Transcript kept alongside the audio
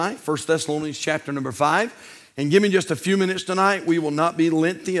1 Thessalonians chapter number 5. And give me just a few minutes tonight. We will not be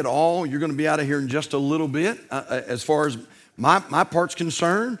lengthy at all. You're going to be out of here in just a little bit. As far as my part's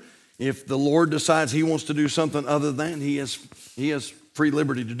concerned, if the Lord decides He wants to do something other than, He has free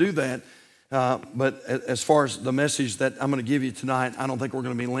liberty to do that. But as far as the message that I'm going to give you tonight, I don't think we're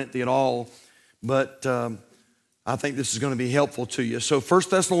going to be lengthy at all. But I think this is going to be helpful to you. So 1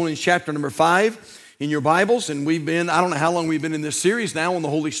 Thessalonians chapter number 5 in your Bibles. And I don't know how long we've been in this series now on the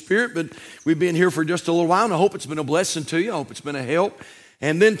Holy Spirit, but we've been here for just a little while. And I hope it's been a blessing to you. I hope it's been a help.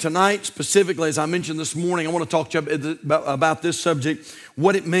 And then tonight, specifically, as I mentioned this morning, I want to talk to you about this subject,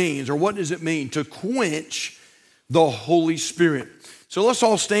 what it means, or what does it mean to quench the Holy Spirit. So let's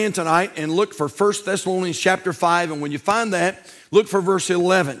all stand tonight and look for 1 Thessalonians chapter 5. And when you find that, look for verse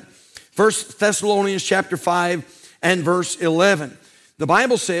 11. 1 Thessalonians chapter 5 and verse 11. The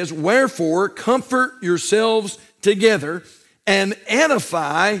Bible says, "Wherefore comfort yourselves together and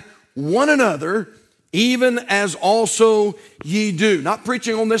edify one another, even as also ye do." Not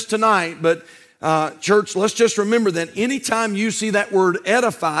preaching on this tonight, but church, let's just remember that anytime you see that word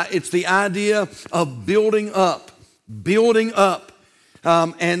edify, it's the idea of building up, building up.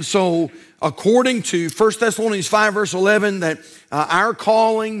 And so according to 1 Thessalonians 5 verse 11, that our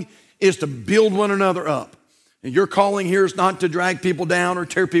calling is to build one another up. And your calling here is not to drag people down or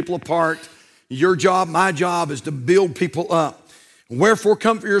tear people apart. Your job, my job, is to build people up. "Wherefore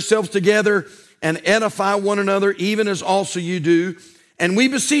comfort yourselves together and edify one another, even as also you do. And we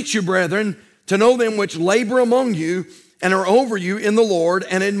beseech you, brethren, to know them which labor among you and are over you in the Lord,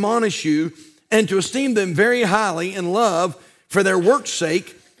 and admonish you, and to esteem them very highly in love for their work's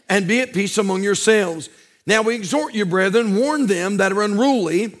sake, and be at peace among yourselves. Now we exhort you, brethren, warn them that are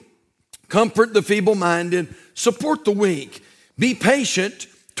unruly, comfort the feeble-minded, support the weak, be patient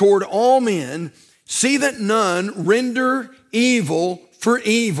toward all men, see that none render evil for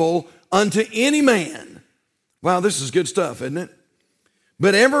evil unto any man." Wow, this is good stuff, isn't it?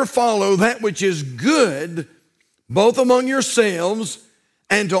 "But ever follow that which is good, both among yourselves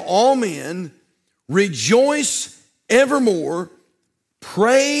and to all men. Rejoice evermore,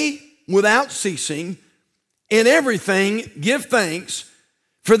 pray without ceasing, in everything give thanks,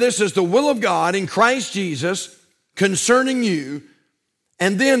 for this is the will of God in Christ Jesus concerning you."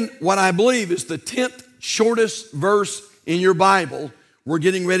 And then what I believe is the 10th shortest verse in your Bible, we're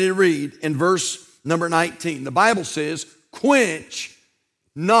getting ready to read in verse number 19. The Bible says, "Quench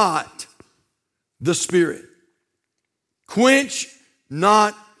not the Spirit." Quench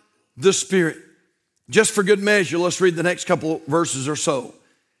not the Spirit. Just for good measure, let's read the next couple verses or so.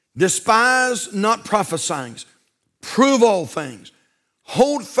 "Despise not prophesying, prove all things,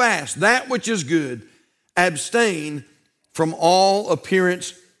 hold fast that which is good, abstain from all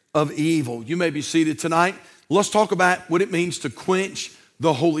appearance of evil." You may be seated tonight. Let's talk about what it means to quench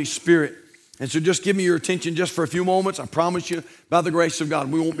the Holy Spirit. And so just give me your attention just for a few moments. I promise you, by the grace of God,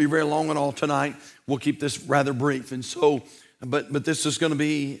 we won't be very long at all tonight. We'll keep this rather brief. And so, but this is going to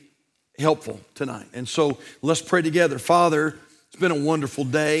be helpful tonight. And so let's pray together. Father, it's been a wonderful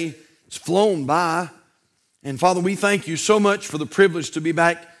day. It's flown by. And Father, we thank you so much for the privilege to be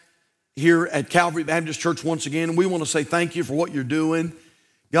back here at Calvary Baptist Church once again. And we want to say thank you for what you're doing.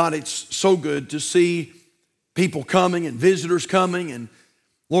 God, it's so good to see people coming and visitors coming, and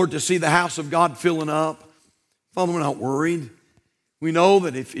Lord, to see the house of God filling up. Father, we're not worried. We know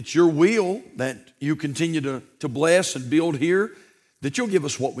that if it's your will that you continue to bless and build here, that you'll give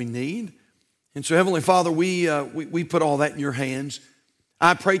us what we need. And so, Heavenly Father, we put all that in your hands.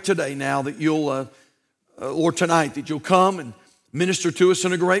 I pray today now that you'll, Lord, tonight, that you'll come and minister to us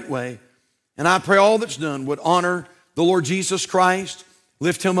in a great way. And I pray all that's done would honor the Lord Jesus Christ,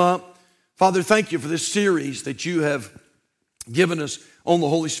 lift him up. Father, thank you for this series that you have given us on the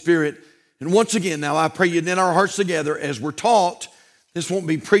Holy Spirit. And once again, now I pray you knit our hearts together as we're taught. This won't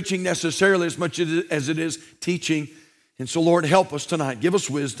be preaching necessarily as much as it is teaching. And so, Lord, help us tonight. Give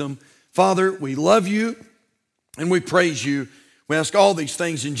us wisdom. Father, we love you and we praise you. We ask all these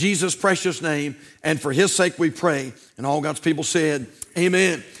things in Jesus' precious name, and for his sake we pray. And all God's people said,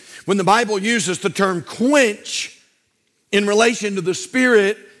 amen. When the Bible uses the term quench in relation to the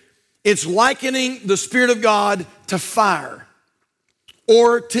Spirit, it's likening the Spirit of God to fire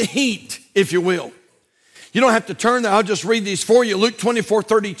or to heat, if you will. You don't have to turn there. I'll just read these for you. Luke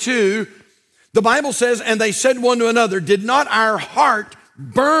 24:32. The Bible says, "And they said one to another, did not our heart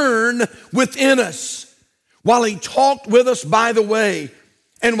burn within us while he talked with us by the way,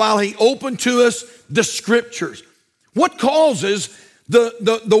 and while he opened to us the scriptures?" What causes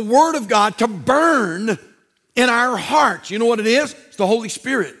the word of God to burn in our hearts? You know what it is? It's the Holy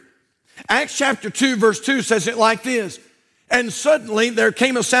Spirit. Acts chapter 2 verse 2 says it like this: And suddenly there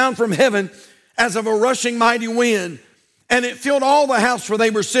came a sound from heaven as of a rushing mighty wind, and it filled all the house where they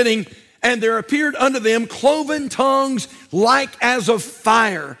were sitting, and there appeared unto them cloven tongues like as of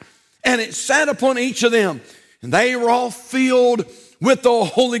fire, and it sat upon each of them. And they were all filled with the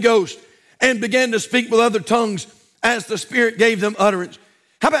Holy Ghost and began to speak with other tongues as the Spirit gave them utterance.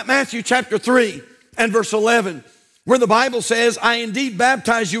 How about Matthew chapter 3 and verse 11, where the Bible says, I indeed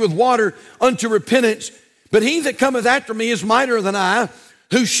baptize you with water unto repentance, but he that cometh after me is mightier than I,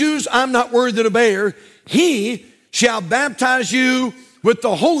 whose shoes I'm not worthy to bear. He shall baptize you with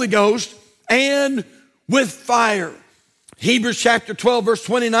the Holy Ghost and with fire. Hebrews chapter 12, verse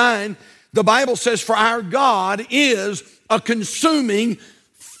 29, the Bible says, for our God is a consuming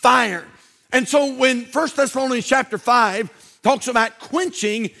fire. And so when 1 Thessalonians chapter 5 talks about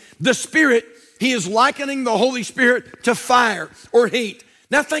quenching the Spirit, he is likening the Holy Spirit to fire or heat.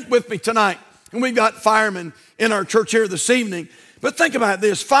 Now think with me tonight, and we've got firemen in our church here this evening, but think about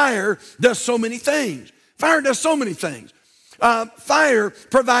this. Fire does so many things. Fire does so many things. Fire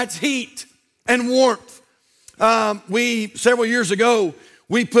provides heat and warmth. Several years ago,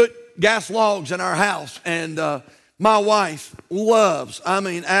 we put gas logs in our house, and my wife loves,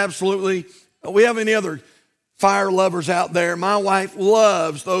 absolutely, we have any other fire lovers out there? My wife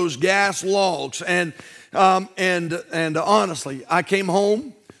loves those gas logs, and honestly, I came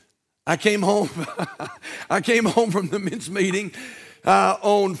home I came home from the men's meeting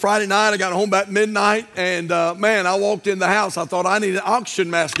on Friday night. I got home about midnight, and I walked in the house. I thought I need an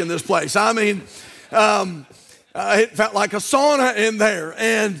oxygen mask in this place. It felt like a sauna in there,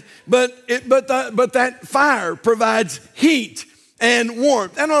 but that fire provides heat and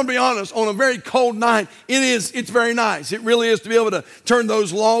warmth. And I'm gonna be honest, on a very cold night, it's very nice. It really is to be able to turn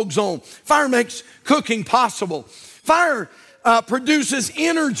those logs on. Fire makes cooking possible. Fire produces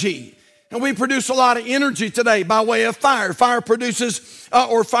energy. And we produce a lot of energy today by way of fire. Fire provides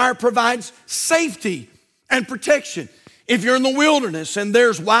safety and protection. If you're in the wilderness and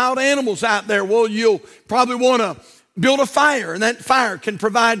there's wild animals out there, well, you'll probably want to build a fire, and that fire can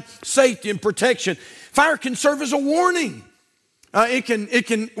provide safety and protection. Fire can serve as a warning. It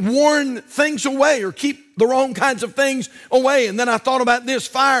can warn things away or keep the wrong kinds of things away. And then I thought about this.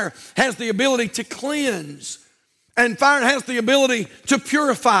 Fire has the ability to cleanse, and fire has the ability to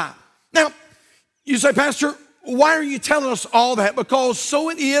purify. Now, you say, Pastor, why are you telling us all that? Because so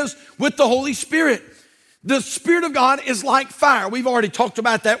it is with the Holy Spirit. The Spirit of God is like fire. We've already talked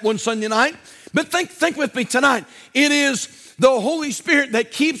about that one Sunday night. But think with me tonight. It is the Holy Spirit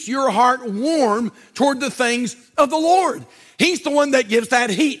that keeps your heart warm toward the things of the Lord. He's the one that gives that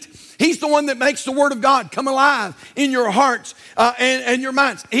heat. He's the one that makes the Word of God come alive in your hearts and your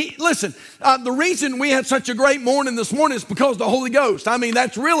minds. The reason we had such a great morning this morning is because of the Holy Ghost.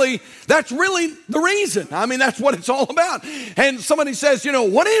 That's really the reason. That's what it's all about. And somebody says,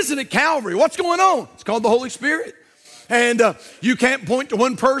 what is it at Calvary? What's going on? It's called the Holy Spirit. And you can't point to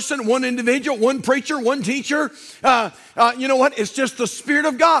one person, one individual, one preacher, one teacher. You know what? It's just the Spirit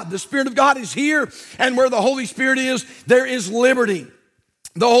of God. The Spirit of God is here, and where the Holy Spirit is, there is liberty.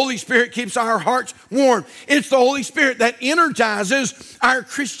 The Holy Spirit keeps our hearts warm. It's the Holy Spirit that energizes our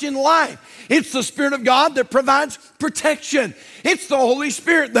Christian life. It's the Spirit of God that provides protection. It's the Holy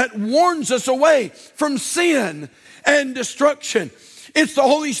Spirit that warns us away from sin and destruction. It's the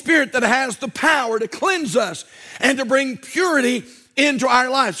Holy Spirit that has the power to cleanse us and to bring purity into our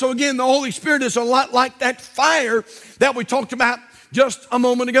lives. So again, the Holy Spirit is a lot like that fire that we talked about just a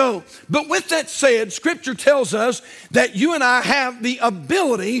moment ago. But with that said, Scripture tells us that you and I have the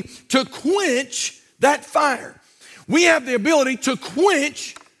ability to quench that fire. We have the ability to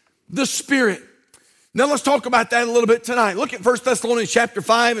quench the Spirit. Now let's talk about that a little bit tonight. Look at 1 Thessalonians chapter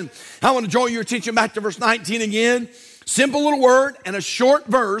 5, and I want to draw your attention back to verse 19 again. Simple little word and a short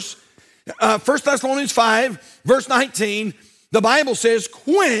verse. 1 Thessalonians 5, verse 19, the Bible says,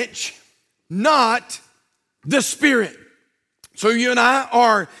 quench not the Spirit. So you and I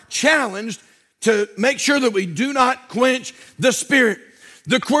are challenged to make sure that we do not quench the Spirit.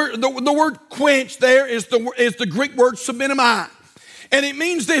 The word quench there is the Greek word subinamai. And it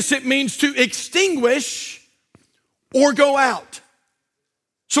means this, it means to extinguish or go out.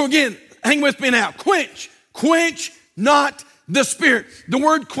 So again, hang with me now. Quench not the Spirit. The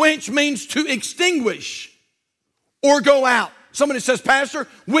word quench means to extinguish or go out. Somebody says, Pastor,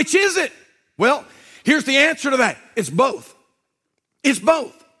 which is it? Well, here's the answer to that. It's both. It's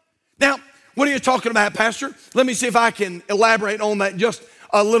both. Now, what are you talking about, Pastor? Let me see if I can elaborate on that just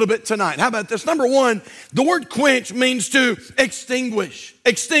a little bit tonight. How about this? Number one, the word quench means to extinguish.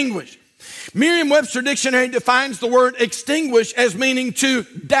 Extinguish. Merriam-Webster Dictionary defines the word extinguish as meaning to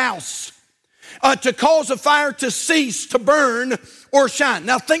douse. to cause a fire to cease to burn or shine.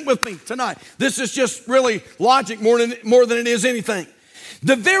 Now think with me tonight. This is just really logic more than it is anything.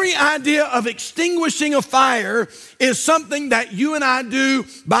 The very idea of extinguishing a fire is something that you and I do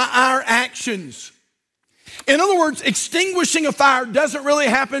by our actions. In other words, extinguishing a fire doesn't really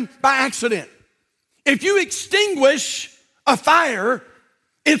happen by accident. If you extinguish a fire,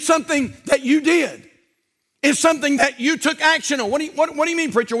 it's something that you did. It's something that you took action on. What do you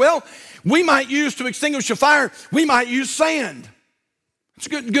mean, preacher? Well, we might use to extinguish a fire, we might use sand. It's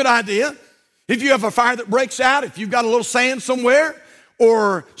a good idea. If you have a fire that breaks out, if you've got a little sand somewhere,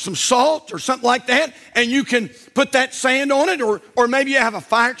 or some salt or something like that, and you can put that sand on it, or maybe you have a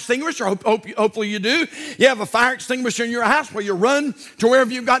fire extinguisher. Hopefully you do. You have a fire extinguisher in your house where you run to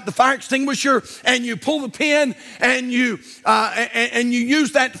wherever you've got the fire extinguisher and you pull the pin and you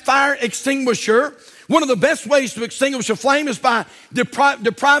use that fire extinguisher. One of the best ways to extinguish a flame is by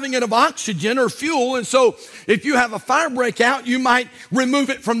depriving it of oxygen or fuel. And so if you have a fire break out, you might remove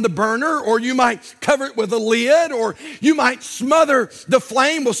it from the burner, or you might cover it with a lid, or you might smother the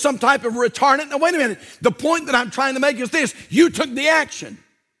flame with some type of retardant. Now, wait a minute. The point that I'm trying to make is this. You took the action.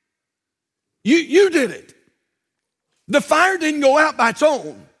 You did it. The fire didn't go out by its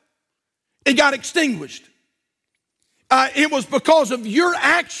own. It got extinguished. It was because of your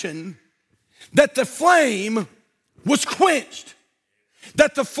action that the flame was quenched,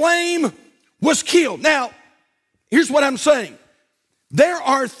 that the flame was killed. Now, here's what I'm saying. There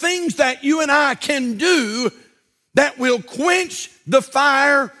are things that you and I can do that will quench the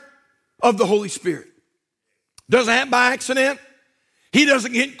fire of the Holy Spirit. Doesn't happen by accident. He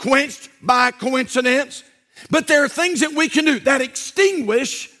doesn't get quenched by coincidence. But there are things that we can do that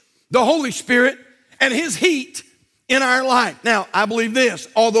extinguish the Holy Spirit and His heat in our life. Now, I believe this,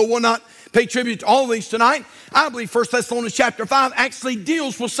 although we'll not pay tribute to all of these tonight, I believe 1 Thessalonians chapter 5 actually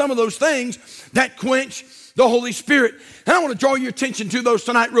deals with some of those things that quench the Holy Spirit. And I want to draw your attention to those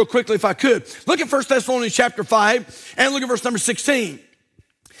tonight real quickly if I could. Look at 1 Thessalonians chapter 5 and look at verse number 16.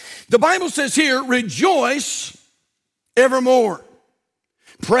 The Bible says here, rejoice evermore.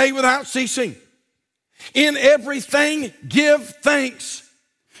 Pray without ceasing. In everything give thanks.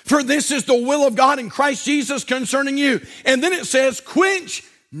 For this is the will of God in Christ Jesus concerning you. And then it says, quench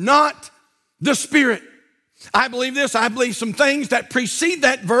not the Spirit. I believe this. I believe some things that precede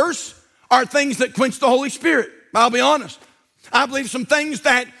that verse are things that quench the Holy Spirit. I'll be honest. I believe some things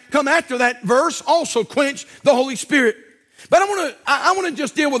that come after that verse also quench the Holy Spirit. But I want to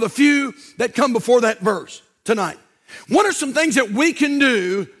just deal with a few that come before that verse tonight. What are some things that we can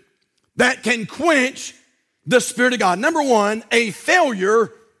do that can quench the Spirit of God? Number one, a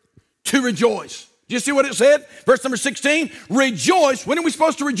failure to rejoice. Do you see what it said? Verse number 16, rejoice. When are we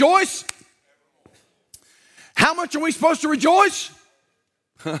supposed to rejoice? How much are we supposed to rejoice?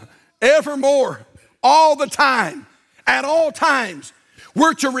 Evermore, all the time, at all times.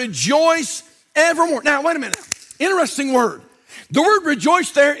 We're to rejoice evermore. Now, wait a minute. Interesting word. The word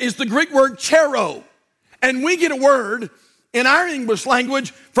rejoice there is the Greek word chero. And we get a word in our English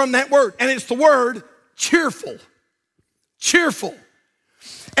language from that word. And it's the word cheerful. Cheerful.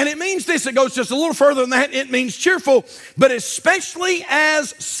 And it means this, it goes just a little further than that. It means cheerful, but especially as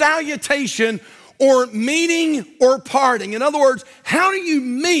salutation or meeting or parting. In other words, how do you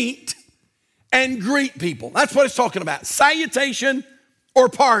meet and greet people? That's what it's talking about, salutation or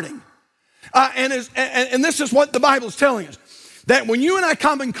parting. And this is what the Bible is telling us, that when you and I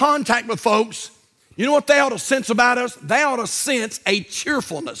come in contact with folks, you know what they ought to sense about us? They ought to sense a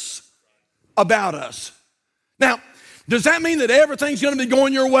cheerfulness about us. Now, does that mean that everything's going to be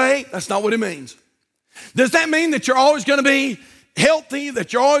going your way? That's not what it means. Does that mean that you're always going to be healthy,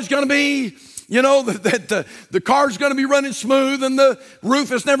 that you're always going to be, that the car's going to be running smooth and the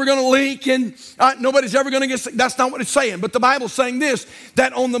roof is never going to leak and nobody's ever going to get sick? That's not what it's saying. But the Bible's saying this,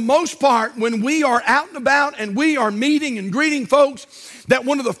 that on the most part, when we are out and about and we are meeting and greeting folks, that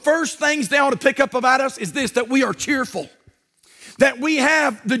one of the first things they ought to pick up about us is this, that we are cheerful, that we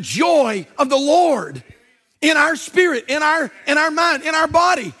have the joy of the Lord in our spirit, in our mind, in our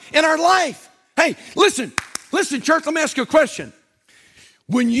body, in our life. Hey, listen, church, let me ask you a question.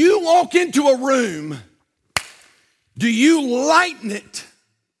 When you walk into a room, do you lighten it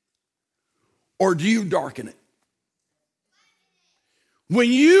or do you darken it?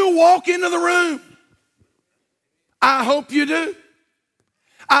 When you walk into the room, I hope you do.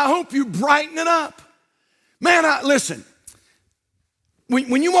 I hope you brighten it up. Man, listen.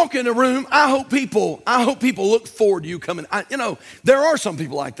 When you walk in a room, I hope people look forward to you coming. There are some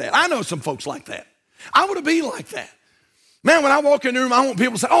people like that. I know some folks like that. I want to be like that. Man, when I walk in the room, I want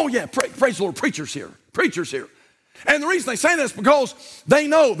people to say, oh yeah, praise the Lord, preacher's here. Preacher's here. And the reason they say this is because they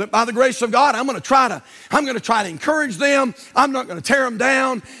know that by the grace of God, I'm going to try to encourage them. I'm not going to tear them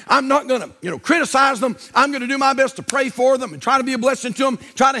down. I'm not going to, criticize them. I'm going to do my best to pray for them and try to be a blessing to them,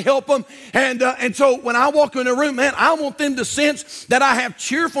 try to help them. And so when I walk in a room, man, I want them to sense that I have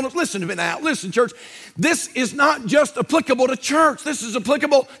cheerfulness. Listen to me now. Listen, church. This is not just applicable to church. This is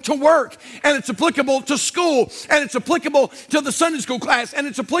applicable to work, and it's applicable to school, and it's applicable to the Sunday school class, and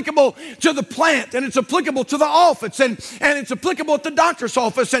it's applicable to the plant, and it's applicable to the office, and it's applicable at the doctor's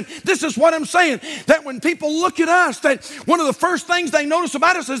office. And this is what I'm saying, that when people look at us, that one of the first things they notice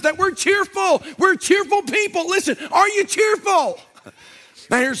about us is that we're cheerful. We're cheerful people. Listen, are you cheerful?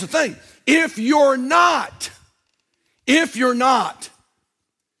 Now here's the thing. If you're not,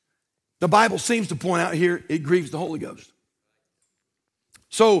 the Bible seems to point out here, it grieves the Holy Ghost.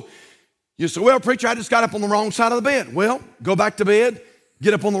 So you say, well, preacher, I just got up on the wrong side of the bed. Well, go back to bed,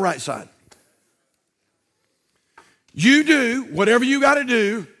 get up on the right side. You do whatever you got to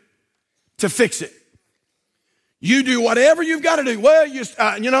do to fix it. You do whatever you've got to do. Well,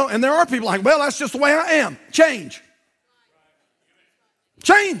 and there are people like, well, that's just the way I am. Change.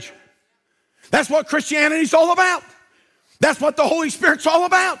 Change. That's what Christianity's all about. That's what the Holy Spirit's all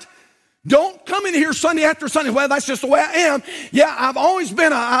about. Don't come in here Sunday after Sunday. Well, that's just the way I am. Yeah, I've always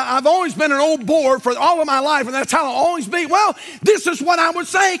been an old bore for all of my life, and that's how I'll always be. Well, this is what I would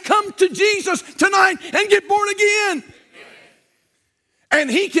say. Come to Jesus tonight and get born again. And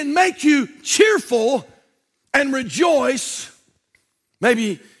he can make you cheerful and rejoice.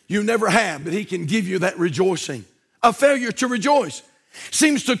 Maybe you never have, but he can give you that rejoicing. A failure to rejoice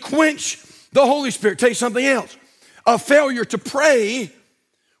seems to quench the Holy Spirit. Tell you something else. A failure to pray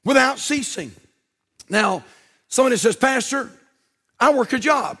without ceasing. Now, somebody says, Pastor, I work a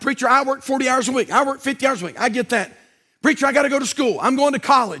job. Preacher, I work 40 hours a week. I work 50 hours a week. I get that. Preacher, I got to go to school. I'm going to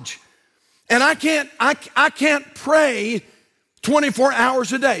college. And I can't pray 24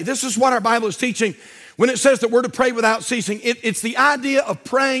 hours a day. This is what our Bible is teaching when it says that we're to pray without ceasing. It's the idea of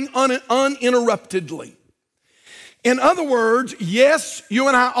praying uninterruptedly. In other words, yes, you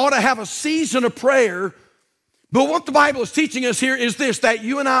and I ought to have a season of prayer. But what the Bible is teaching us here is this, that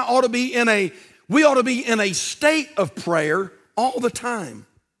you and I ought to be in a state of prayer all the time.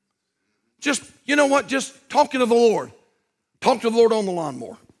 Just, just talking to the Lord. Talk to the Lord on the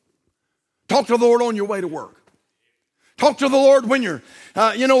lawnmower. Talk to the Lord on your way to work. Talk to the Lord when you're,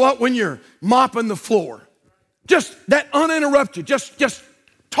 when you're mopping the floor. Just that uninterrupted, just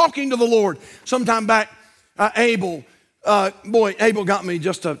talking to the Lord. Sometime back, Abel got me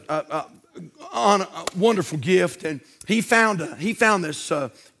just on a wonderful gift, and he found this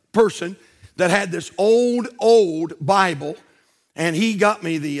person that had this old Bible, and he got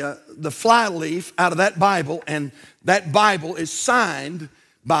me the fly leaf out of that Bible, and that Bible is signed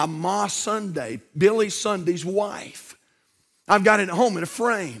by Ma Sunday, Billy Sunday's wife. I've got it at home in a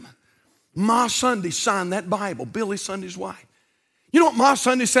frame. Ma Sunday signed that Bible, Billy Sunday's wife. You know what Ma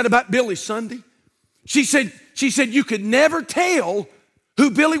Sunday said about Billy Sunday? She said you could never tell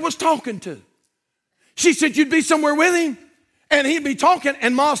who Billy was talking to. She said you'd be somewhere with him and he'd be talking,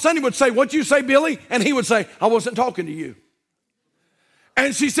 and Ma Sunday would say, "What'd you say, Billy?" And he would say, "I wasn't talking to you."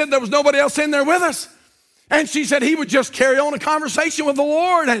 And she said there was nobody else in there with us. And she said he would just carry on a conversation with the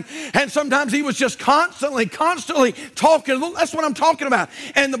Lord, and sometimes he was just constantly talking. That's what I'm talking about.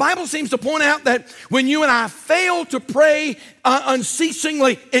 And the Bible seems to point out that when you and I fail to pray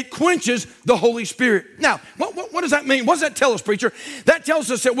unceasingly, it quenches the Holy Spirit. Now, what does that mean? What does that tell us, preacher? That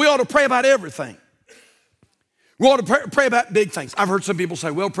tells us that we ought to pray about everything. We ought to pray about big things. I've heard some people say,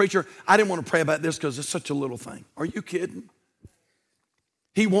 well, preacher, I didn't want to pray about this because it's such a little thing. Are you kidding?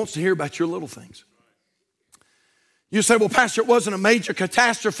 He wants to hear about your little things. You say, well, Pastor, it wasn't a major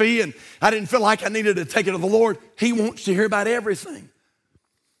catastrophe and I didn't feel like I needed to take it to the Lord. He wants to hear about everything.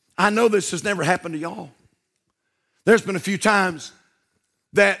 I know this has never happened to y'all. There's been a few times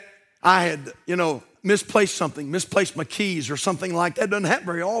that I had, misplaced something, misplaced my keys or something like that. It doesn't happen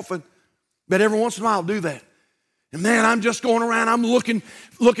very often, but every once in a while I'll do that. And man, I'm just going around, I'm looking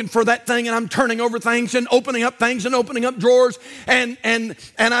for that thing, and I'm turning over things and opening up things and opening up drawers. And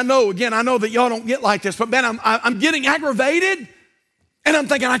I know that y'all don't get like this, but man, I'm getting aggravated. And I'm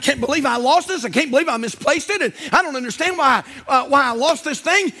thinking, I can't believe I lost this. I can't believe I misplaced it. And I don't understand why I lost this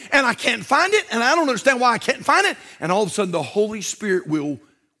thing and I can't find it. And I don't understand why I can't find it. And all of a sudden the Holy Spirit will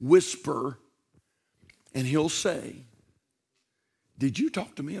whisper and he'll say, did you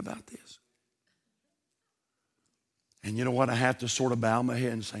talk to me about this? And you know what? I have to sort of bow my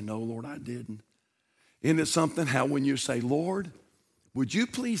head and say, no, Lord, I didn't. Isn't it something how when you say, Lord, would you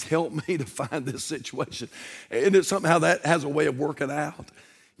please help me to find this situation? Isn't it something how that has a way of working out?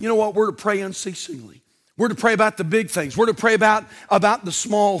 You know what? We're to pray unceasingly. We're to pray about the big things. We're to pray about the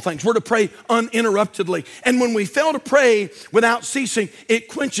small things. We're to pray uninterruptedly. And when we fail to pray without ceasing, it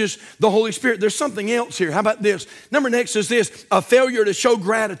quenches the Holy Spirit. There's something else here. How about this? Number next is this, a failure to show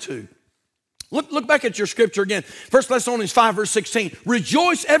gratitude. Look back at your scripture again. 1 Thessalonians 5, verse 16.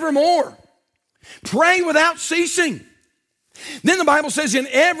 Rejoice evermore. Pray without ceasing. Then the Bible says, in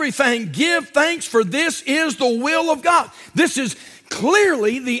everything give thanks, for this is the will of God. This is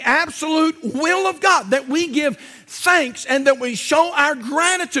clearly the absolute will of God, that we give thanks and that we show our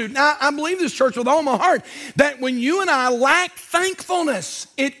gratitude. Now, I believe this, church, with all my heart, that when you and I lack thankfulness,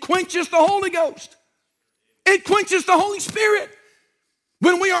 it quenches the Holy Ghost. It quenches the Holy Spirit.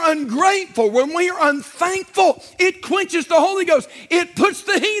 When we are ungrateful, when we are unthankful, it quenches the Holy Ghost. It puts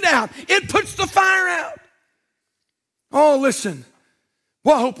the heat out. It puts the fire out. Oh, listen.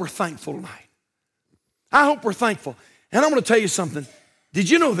 Well, I hope we're thankful tonight. I hope we're thankful. And I'm going to tell you something. Did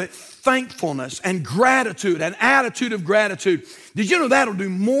you know that thankfulness and gratitude, an attitude of gratitude, did you know that'll do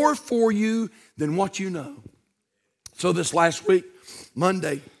more for you than what you know? So this last week,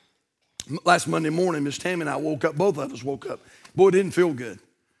 last Monday morning, Miss Tammy and I woke up, both of us woke up. Boy, it didn't feel good.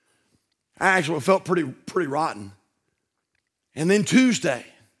 I actually felt pretty rotten. And then Tuesday,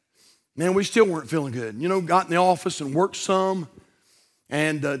 man, we still weren't feeling good. You know, got in the office and worked some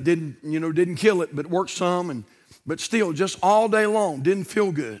and didn't kill it, but worked some, but still just all day long, didn't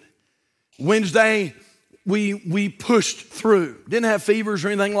feel good. Wednesday, we pushed through. Didn't have fevers or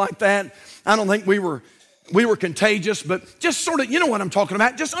anything like that. I don't think we were contagious, but just sort of, you know what I'm talking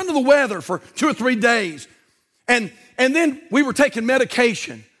about, just under the weather for 2 or 3 days. And then we were taking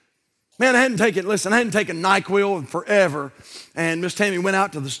medication. Man, I hadn't taken NyQuil in forever. And Miss Tammy went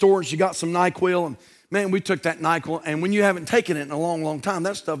out to the store and she got some NyQuil. And man, we took that NyQuil. And when you haven't taken it in a long, long time,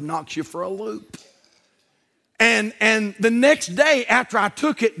 that stuff knocks you for a loop. And the next day after I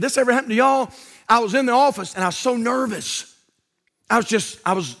took it, this ever happened to y'all? I was in the office and I was so nervous. I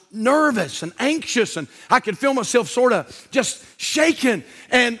was nervous and anxious, and I could feel myself sort of just shaking.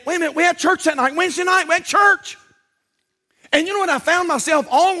 And wait a minute, we had church that night, Wednesday night, we had church. And you know what? I found myself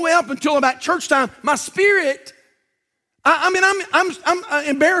all the way up until about church time, my spirit, I'm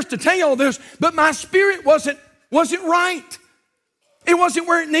embarrassed to tell you all this, but my spirit wasn't right. It wasn't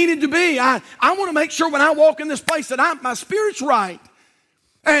where it needed to be. I want to make sure when I walk in this place that my spirit's right.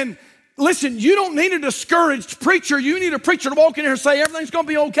 And listen, you don't need a discouraged preacher. You need a preacher to walk in here and say, everything's going to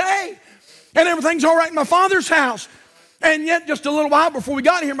be okay. And everything's all right in my Father's house. And yet just a little while before we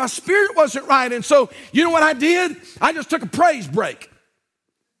got here, my spirit wasn't right. And so, you know what I did? I just took a praise break.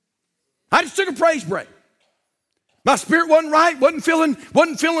 My spirit wasn't right, wasn't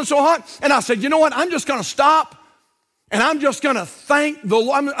feeling so hot. And I said, you know what? I'm just going to stop. And I'm just going to thank the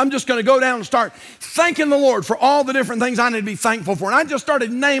Lord. I'm just going to go down and start thanking the Lord for all the different things I need to be thankful for. And I just started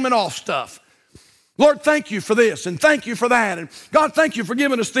naming off stuff. Lord, thank you for this, and thank you for that. And God, thank you for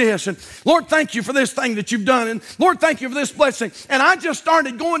giving us this. And Lord, thank you for this thing that you've done. And Lord, thank you for this blessing. And I just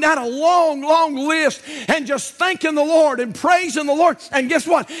started going down a long, long list and just thanking the Lord and praising the Lord. And guess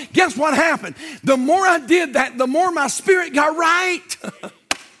what? Guess what happened? The more I did that, the more my spirit got right.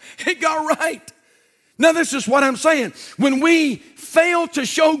 It got right. Now, this is what I'm saying. When we fail to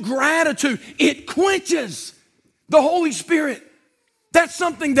show gratitude, it quenches the Holy Spirit. That's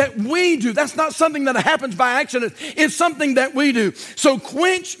something that we do. That's not something that happens by accident. It's something that we do. So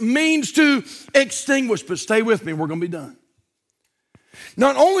quench means to extinguish. But stay with me, we're going to be done.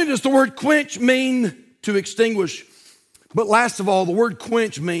 Not only does the word quench mean to extinguish, but last of all, the word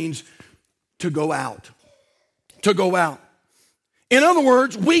quench means to go out. To go out. In other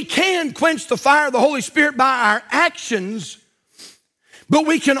words, we can quench the fire of the Holy Spirit by our actions, but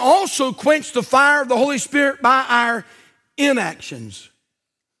we can also quench the fire of the Holy Spirit by our inactions,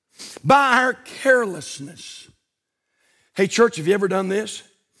 by our carelessness. Hey, church, have you ever done this?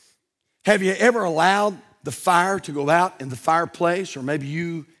 Have you ever allowed the fire to go out in the fireplace, or maybe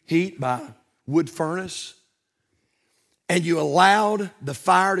you heat by wood furnace, and you allowed the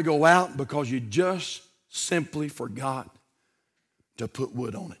fire to go out because you just simply forgot to put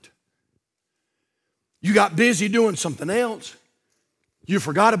wood on it? You got busy doing something else. You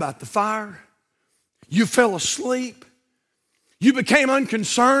forgot about the fire. You fell asleep. You became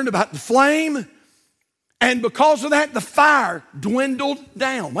unconcerned about the flame. And because of that, the fire dwindled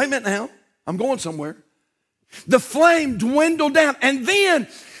down. Wait a minute now. I'm going somewhere. The flame dwindled down. And then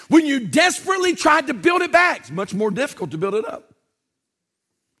when you desperately tried to build it back, it's much more difficult to build it up.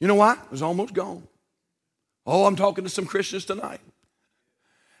 You know why? It was almost gone. Oh, I'm talking to some Christians tonight.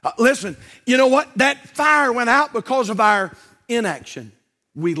 Listen, you know what? That fire went out because of our inaction.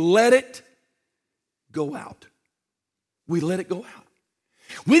 We let it go out. We let it go out.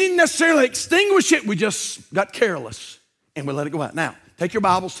 We didn't necessarily extinguish it. We just got careless and we let it go out. Now, take your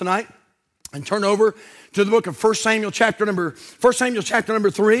Bibles tonight and turn over to the book of 1 Samuel chapter number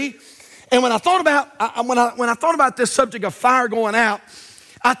 3. And when I thought about this subject of fire going out,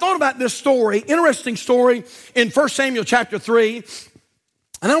 I thought about this story, interesting story in 1 Samuel chapter 3.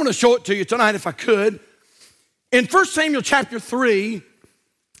 And I want to show it to you tonight if I could. In 1 Samuel chapter 3,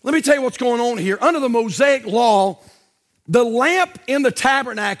 let me tell you what's going on here. Under the Mosaic law, the lamp in the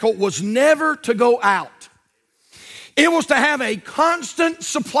tabernacle was never to go out. It was to have a constant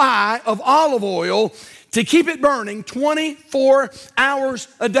supply of olive oil to keep it burning 24 hours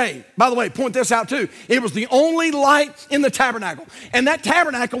a day. By the way, point this out too. It was the only light in the tabernacle. And that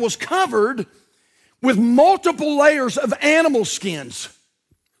tabernacle was covered with multiple layers of animal skins.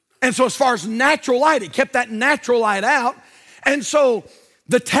 And so as far as natural light, it kept that natural light out. And so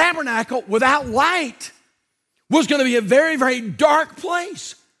the tabernacle without light was going to be a very, very dark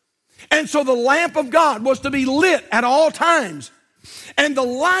place. And so the lamp of God was to be lit at all times. And the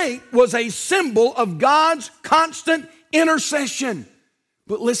light was a symbol of God's constant intercession.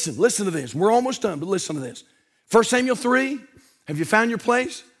 But listen to this. We're almost done, but listen to this. 1 Samuel 3, have you found your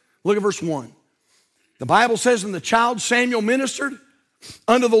place? Look at verse 1. The Bible says, and the child Samuel ministered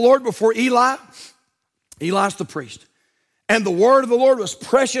unto the Lord before Eli. Eli's the priest. And the word of the Lord was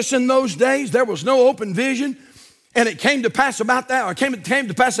precious in those days. There was no open vision. And it came to pass at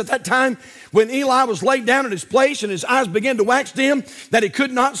that time when Eli was laid down in his place and his eyes began to wax dim that he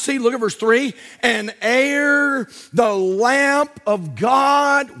could not see. Look at verse 3. And ere the lamp of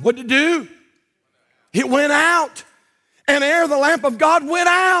God, what did it do? It went out. And ere the lamp of God went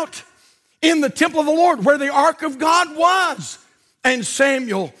out in the temple of the Lord where the ark of God was. And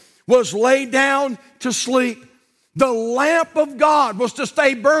Samuel was laid down to sleep. The lamp of God was to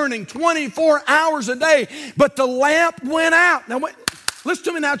stay burning 24 hours a day, but the lamp went out. Now, listen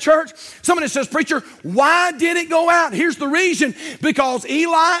to me now, church. Somebody says, preacher, why did it go out? Here's the reason. Because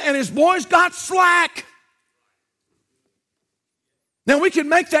Eli and his boys got slack. Now, we can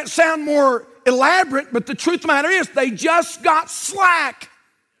make that sound more elaborate, but the truth of the matter is they just got slack.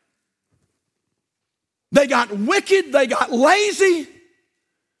 They got wicked, they got lazy.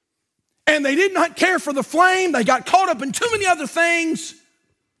 And they did not care for the flame. They got caught up in too many other things.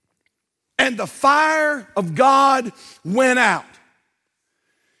 And the fire of God went out.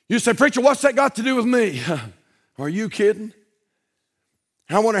 You say, preacher, what's that got to do with me? Are you kidding?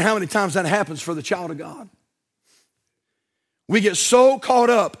 I wonder how many times that happens for the child of God. We get so caught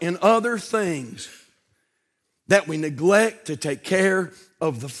up in other things that we neglect to take care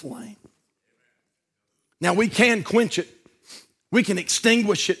of the flame. Now, we can quench it. We can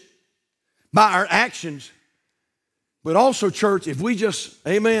extinguish it by our actions. But also, church, if we just,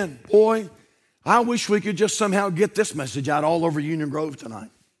 amen, boy, I wish we could just somehow get this message out all over Union Grove tonight.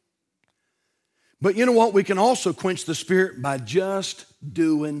 But you know what? We can also quench the Spirit by just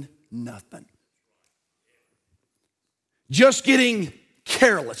doing nothing. Just getting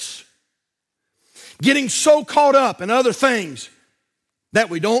careless. Getting so caught up in other things that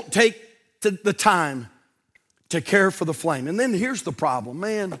we don't take the time to care for the flame. And then here's the problem,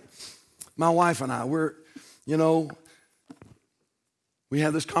 man. My wife and I, we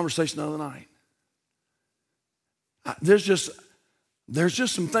had this conversation the other night. There's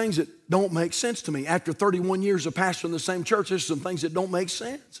just some things that don't make sense to me. After 31 years of pastoring the same church, there's some things that don't make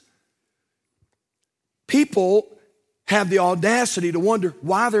sense. People have the audacity to wonder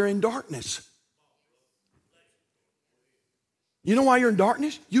why they're in darkness. You know why you're in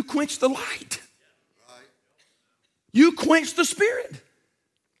darkness? You quench the light. You quench the Spirit.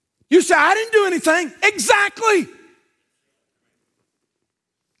 You say, I didn't do anything. Exactly.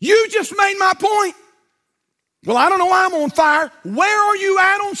 You just made my point. Well, I don't know why I'm on fire. Where are you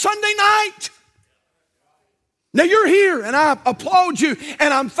at on Sunday night? Now, you're here, and I applaud you,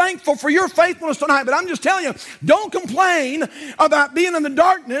 and I'm thankful for your faithfulness tonight, but I'm just telling you, don't complain about being in the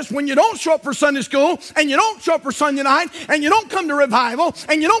darkness when you don't show up for Sunday school, and you don't show up for Sunday night, and you don't come to revival,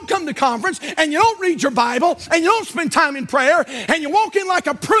 and you don't come to conference, and you don't read your Bible, and you don't spend time in prayer, and you walk in like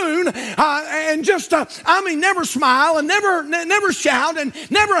a prune, and just, never smile, and never shout, and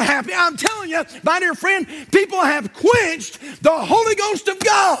never happy. I'm telling you, my dear friend, people have quenched the Holy Ghost of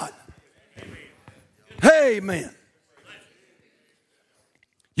God. Amen.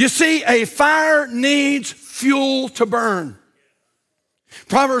 You see, a fire needs fuel to burn.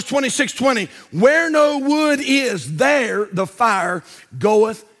 Proverbs 26:20, where no wood is, there the fire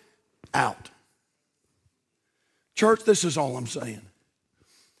goeth out. Church, this is all I'm saying.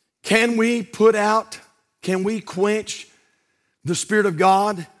 Can we quench the Spirit of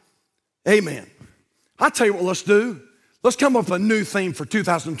God? Amen. I tell you what, let's do. Let's come up with a new theme for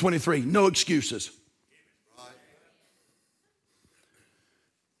 2023. No excuses.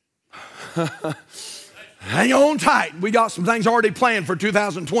 Hang on tight. We got some things already planned for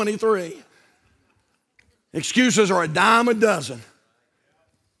 2023. Excuses are a dime a dozen.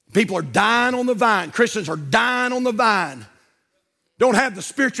 People are dying on the vine. Christians are dying on the vine. Don't have the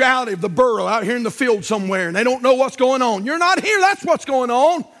spirituality of the burro out here in the field somewhere, and they don't know what's going on. You're not here, that's what's going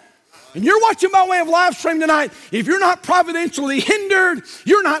on. And you're watching by way of live stream tonight. If you're not providentially hindered,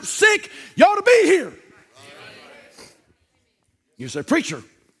 you're not sick, you ought to be here. You say, preacher,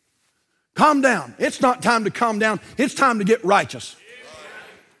 calm down. It's not time to calm down. It's time to get righteous.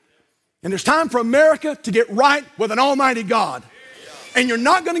 And it's time for America to get right with an almighty God. And you're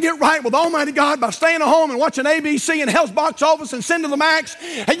not going to get right with almighty God by staying at home and watching ABC and Hell's Box Office and Sin to the Max.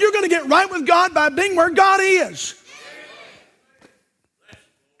 And you're going to get right with God by being where God is.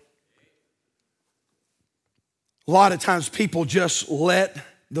 A lot of times people just let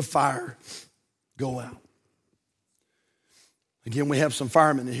the fire go out. Again, we have some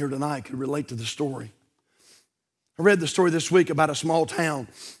firemen in here tonight who relate to the story. I read the story this week about a small town.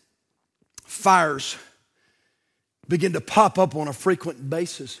 Fires begin to pop up on a frequent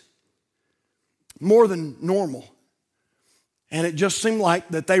basis, more than normal. And it just seemed like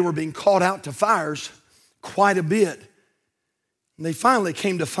that they were being called out to fires quite a bit. And they finally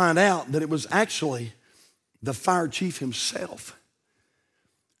came to find out that it was actually the fire chief himself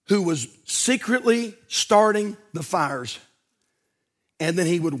who was secretly starting the fires, and then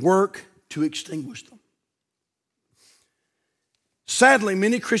he would work to extinguish them. Sadly,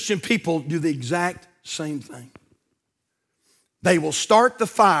 many Christian people do the exact same thing. They will start the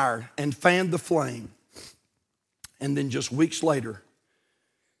fire and fan the flame, and then just weeks later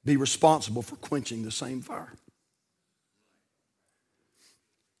be responsible for quenching the same fire.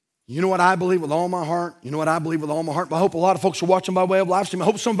 You know what I believe with all my heart? You know what I believe with all my heart? I hope a lot of folks are watching by way of live stream. I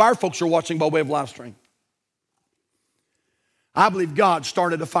hope some of our folks are watching by way of live stream. I believe God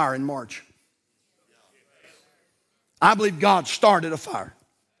started a fire in March. I believe God started a fire.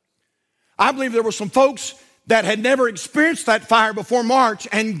 I believe there were some folks that had never experienced that fire before March,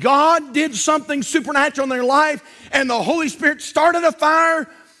 and God did something supernatural in their life, and the Holy Spirit started a fire,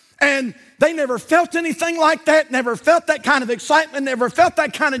 and they never felt anything like that, never felt that kind of excitement, never felt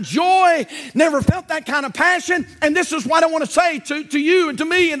that kind of joy, never felt that kind of passion. And this is what I want to say to you and to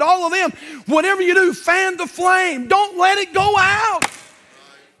me and to all of them. Whatever you do, fan the flame. Don't let it go out.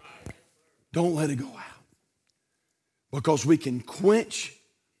 Don't let it go out. Because we can quench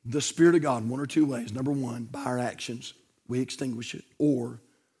the Spirit of God in one or two ways. Number one, by our actions, we extinguish it, or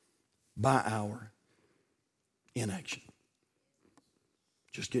by our inaction.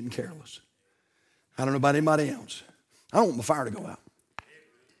 Just getting careless. I don't know about anybody else. I don't want my fire to go out.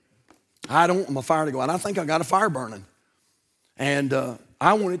 I don't want my fire to go out. I think I got a fire burning. And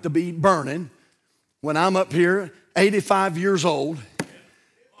I want it to be burning when I'm up here 85 years old.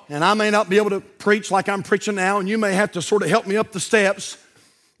 And I may not be able to preach like I'm preaching now, and you may have to sort of help me up the steps.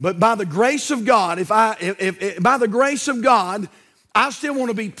 But by the grace of God, by the grace of God, I still want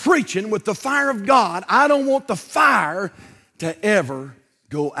to be preaching with the fire of God. I don't want the fire to ever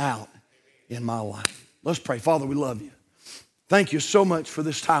go out in my life. Let's pray. Father, we love you. Thank you so much for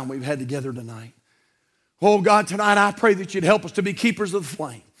this time we've had together tonight. Oh God, tonight I pray that you'd help us to be keepers of the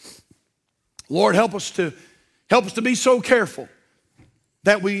flame. Lord, help us to be so careful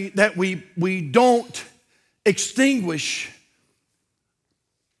that we don't extinguish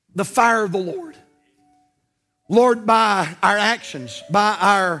the fire of the Lord. Lord, by our actions, by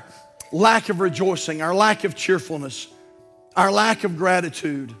our lack of rejoicing, our lack of cheerfulness, our lack of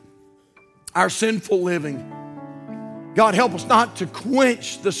gratitude, our sinful living. God, help us not to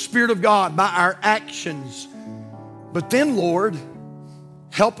quench the Spirit of God by our actions. But then, Lord,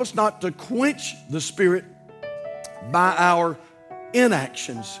 help us not to quench the Spirit by our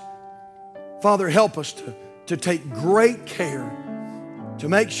inactions. Father, help us to take great care to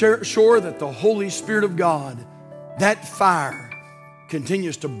make sure that the Holy Spirit of God, that fire,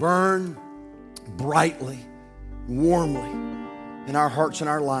 continues to burn brightly, warmly in our hearts and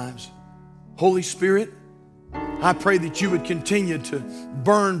our lives. Holy Spirit, I pray that you would continue to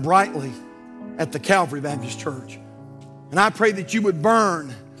burn brightly at the Calvary Baptist Church. And I pray that you would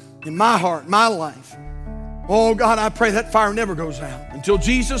burn in my heart, my life. Oh God, I pray that fire never goes out until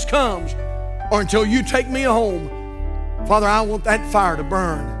Jesus comes or until you take me home. Father, I want that fire to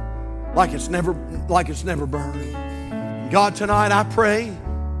burn like it's never burned. God, tonight I pray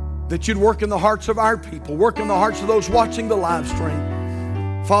that you'd work in the hearts of our people, work in the hearts of those watching the live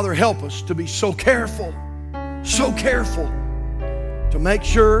stream. Father, help us to be so careful to make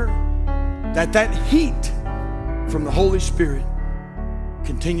sure that heat from the Holy Spirit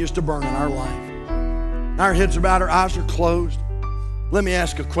continues to burn in our life. Our heads are bowed, our eyes are closed. Let me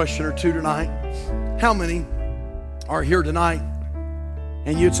ask a question or two tonight. How many are here tonight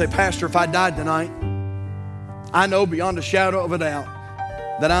and you'd say, Pastor, if I died tonight, I know beyond a shadow of a doubt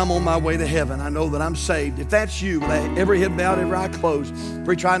that I'm on my way to heaven. I know that I'm saved. If that's you, with every head bowed, every eye closed,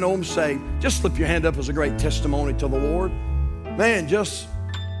 preacher, I know I'm saved. Just slip your hand up as a great testimony to the Lord. Man, just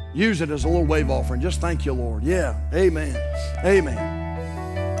use it as a little wave offering. Just thank you, Lord. Yeah, amen, amen.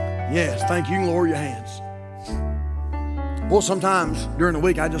 Yes, thank you. You can lower your hands. Well, sometimes during the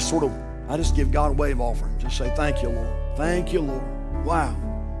week, I just give God a wave offering. Just say, thank you, Lord. Thank you, Lord. Wow,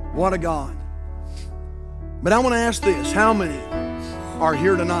 what a God. But I want to ask this, how many are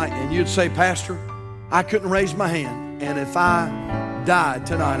here tonight and you'd say, Pastor, I couldn't raise my hand, and if I died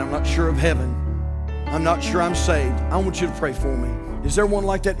tonight, I'm not sure of heaven. I'm not sure I'm saved. I want you to pray for me. Is there one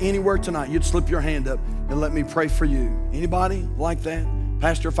like that anywhere tonight? You'd slip your hand up and let me pray for you. Anybody like that?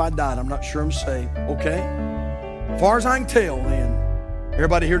 Pastor, if I died, I'm not sure I'm saved. Okay? As far as I can tell, then,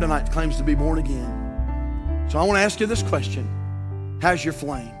 everybody here tonight claims to be born again. So I want to ask you this question. How's your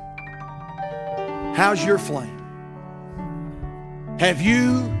flame? How's your flame? Have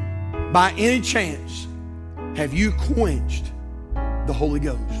you, by any chance, have you quenched the Holy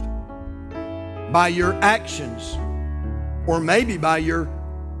Ghost? By your actions, or maybe by your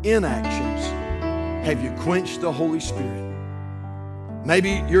inactions, have you quenched the Holy Spirit?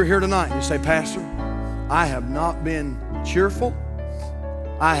 Maybe you're here tonight and you say, Pastor, I have not been cheerful.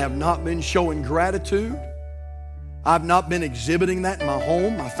 I have not been showing gratitude. I've not been exhibiting that in my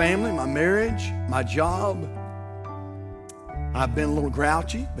home, my family, my marriage, my job. I've been a little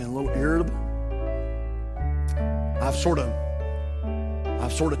grouchy, been a little irritable. I've sort of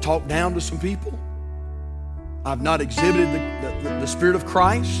talked down to some people. I've not exhibited the Spirit of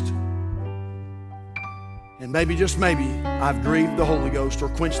Christ. And maybe, just maybe, I've grieved the Holy Ghost or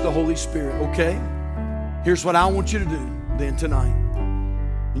quenched the Holy Spirit. Okay? Here's what I want you to do then tonight.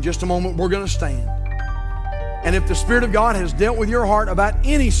 In just a moment, we're going to stand. And if the Spirit of God has dealt with your heart about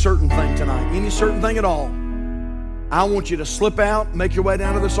any certain thing tonight, any certain thing at all, I want you to slip out, make your way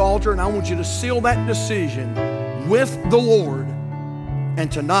down to this altar, and I want you to seal that decision with the Lord.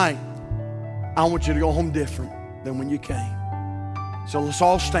 And tonight, I want you to go home different than when you came. So let's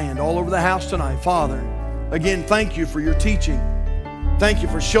all stand all over the house tonight. Father, again, thank you for your teaching. Thank you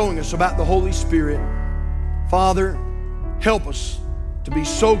for showing us about the Holy Spirit. Father, help us to be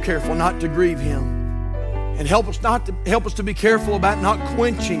so careful not to grieve Him. And help us to be careful about not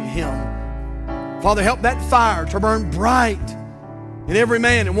quenching Him. Father, help that fire to burn bright in every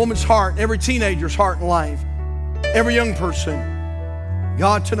man and woman's heart, every teenager's heart and life, every young person.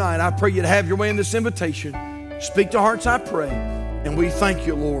 God, tonight, I pray you to have your way in this invitation. Speak to hearts, I pray. And we thank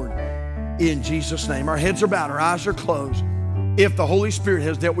you, Lord, in Jesus' name. Our heads are bowed, our eyes are closed. If the Holy Spirit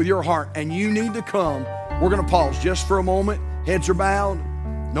has dealt with your heart and you need to come, we're going to pause just for a moment. Heads are bowed.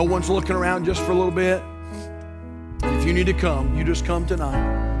 No one's looking around, just for a little bit. And if you need to come, you just come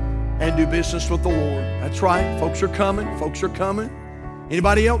tonight and do business with the Lord. That's right. Folks are coming. Folks are coming.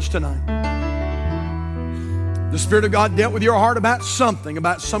 Anybody else tonight? The Spirit of God dealt with your heart about something,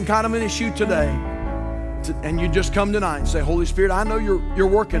 about some kind of an issue today. And you just come tonight and say, Holy Spirit, I know you're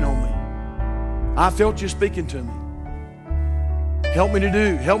working on me. I felt you speaking to me. Help me to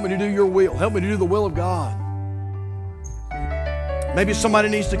do your will. Help me to do the will of God. Maybe somebody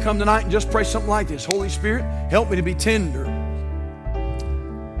needs to come tonight and just pray something like this. Holy Spirit, help me to be tender.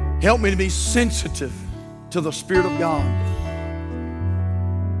 Help me to be sensitive to the Spirit of God.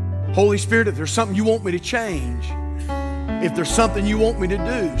 Holy Spirit, if there's something you want me to change, if there's something you want me to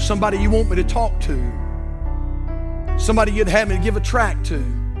do, somebody you want me to talk to, somebody you'd have me to give a tract to,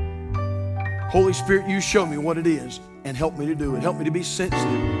 Holy Spirit, you show me what it is and help me to do it. Help me to be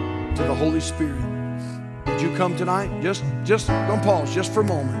sensitive to the Holy Spirit. Would you come tonight? Just don't pause just for a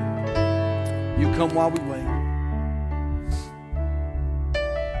moment. You come while we wait.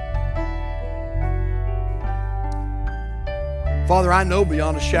 Father, I know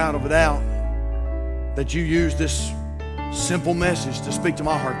beyond a shadow of a doubt that you used this simple message to speak to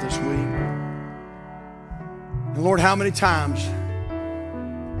my heart this week. And Lord, how many times,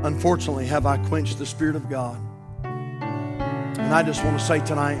 unfortunately, have I quenched the Spirit of God? And I just want to say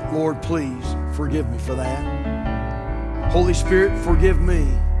tonight, Lord, please forgive me for that. Holy Spirit, forgive me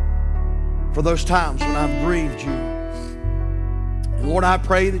for those times when I've grieved you. And Lord, I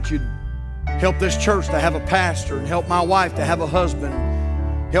pray that you'd help this church to have a pastor, and help my wife to have a husband,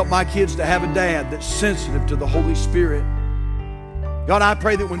 and help my kids to have a dad that's sensitive to the Holy Spirit. God, I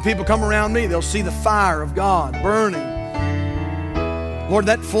pray that when people come around me, they'll see the fire of God burning. Lord,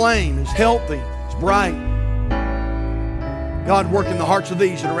 that flame is healthy, it's bright. God, work in the hearts of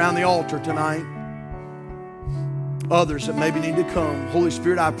these that are around the altar tonight. Others that maybe need to come. Holy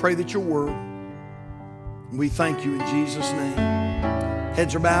Spirit, I pray that your word. We thank you in Jesus' name.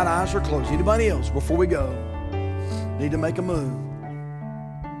 Heads are bowed, eyes are closed. Anybody else before we go need to make a move?